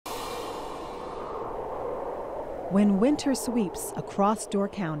When winter sweeps across Door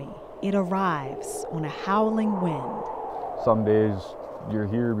County, it arrives on a howling wind. Some days you're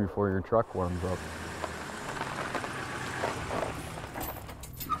here before your truck warms up.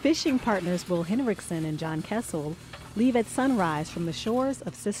 Fishing partners Will Henriksen and John Koessl leave at sunrise from the shores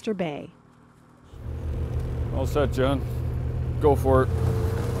of Sister Bay. All set, John. Go for it.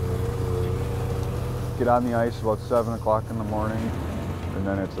 Get on the ice about 7 o'clock in the morning, and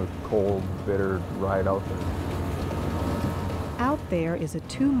then it's a cold, bitter ride out there. Out there is a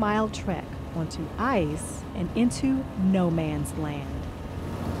 2-mile trek onto ice and into no man's land.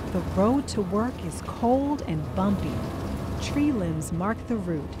 The road to work is cold and bumpy. Tree limbs mark the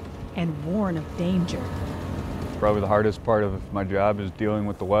route and warn of danger. Probably the hardest part of my job is dealing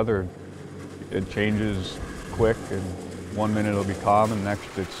with the weather. It changes quick, and 1 minute it'll be calm and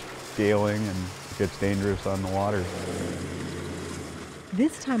next it's galing and it gets dangerous on the water.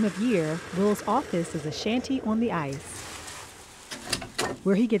 This time of year, Will's office is a shanty on the ice,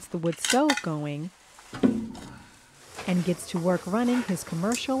 where he gets the wood stove going and gets to work running his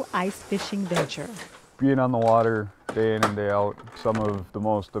commercial ice fishing venture. Being on the water day in and day out, some of the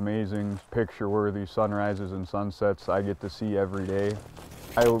most amazing picture-worthy sunrises and sunsets I get to see every day.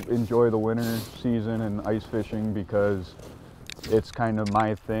 I enjoy the winter season and ice fishing because it's kind of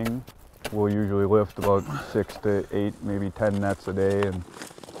my thing. We'll usually lift about 6 to 8, maybe 10 nets a day. And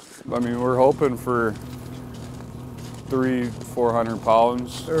I mean, we're hoping for 300-400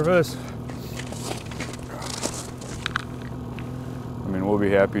 pounds. Service. I mean, we'll be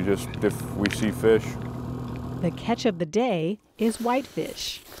happy just if we see fish. The catch of the day is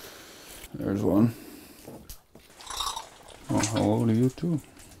whitefish. There's one. Oh, hello to you too.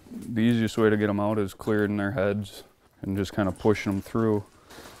 The easiest way to get them out is clearing their heads and just kind of pushing them through.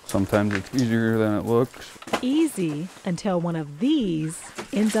 Sometimes it's easier than it looks. Easy until one of these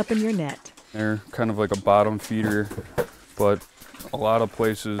ends up in your net. They're kind of like a bottom feeder, but a lot of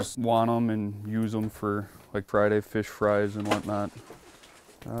places want them and use them for like Friday fish fries and whatnot.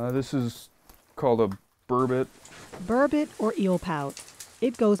 This is called a burbot. Burbot or eel pout.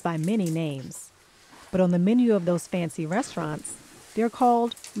 It goes by many names. But on the menu of those fancy restaurants, they're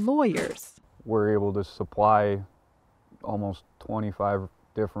called lawyers. We're able to supply almost 25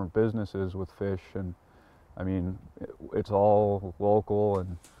 different businesses with fish, and I mean, it's all local,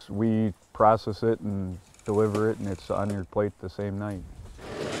 and we process it and deliver it, and it's on your plate the same night.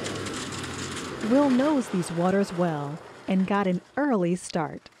 Will knows these waters well and got an early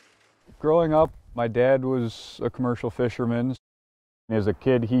start. Growing up, my dad was a commercial fisherman. As a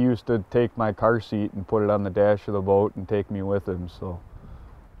kid, he used to take my car seat and put it on the dash of the boat and take me with him, so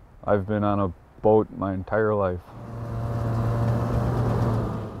I've been on a boat my entire life.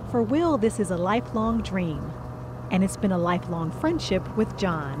 For Will, this is a lifelong dream, and it's been a lifelong friendship with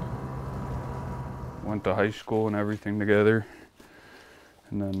John. Went to high school and everything together,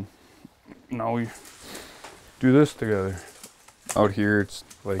 and then now we do this together. Out here, it's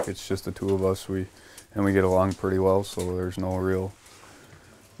like it's just the two of us, and we get along pretty well, so there's no real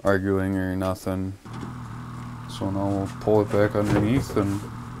arguing or nothing. So now we'll pull it back underneath and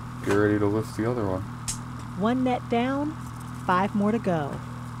get ready to lift the other one. 1 net down, 5 more to go.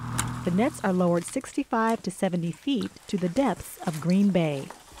 The nets are lowered 65 to 70 feet to the depths of Green Bay.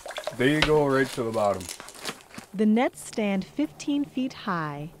 There you go, right to the bottom. The nets stand 15 feet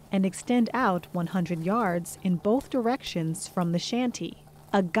high and extend out 100 yards in both directions from the shanty.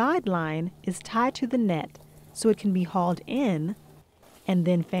 A guideline is tied to the net so it can be hauled in and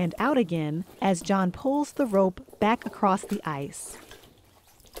then fanned out again as John pulls the rope back across the ice.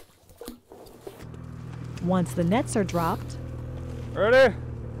 Once the nets are dropped, Ready?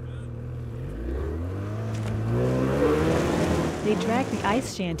 they drag the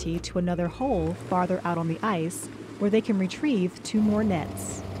ice shanty to another hole farther out on the ice where they can retrieve 2 more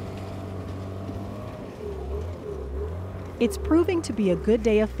nets. It's proving to be a good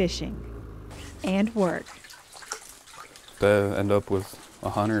day of fishing and work. To end up with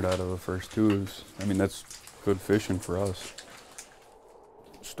 100 out of the first 2 is, I mean, that's good fishing for us.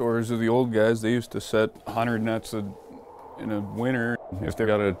 Stories of the old guys, they used to set 100 nets in a winter. If they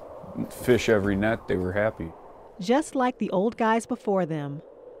got to fish every net, they were happy. Just like the old guys before them,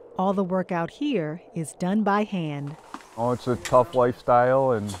 all the work out here is done by hand. Oh, it's a tough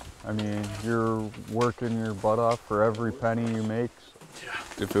lifestyle, and I mean, you're working your butt off for every penny you make.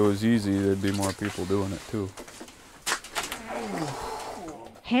 If it was easy, there'd be more people doing it too.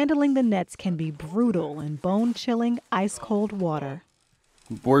 Handling the nets can be brutal in bone-chilling, ice-cold water.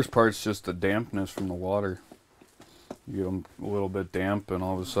 The worst part's just the dampness from the water. You get them a little bit damp, and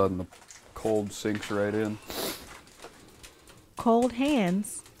all of a sudden the cold sinks right in. Cold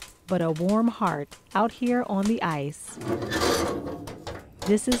hands but a warm heart out here on the ice.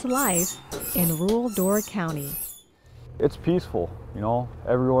 This is life in rural Dora County. It's peaceful, you know,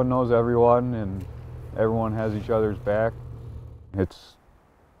 everyone knows everyone and everyone has each other's back. It's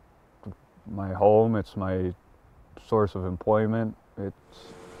my home, it's my source of employment. It's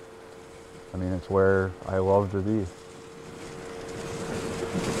where I love to be.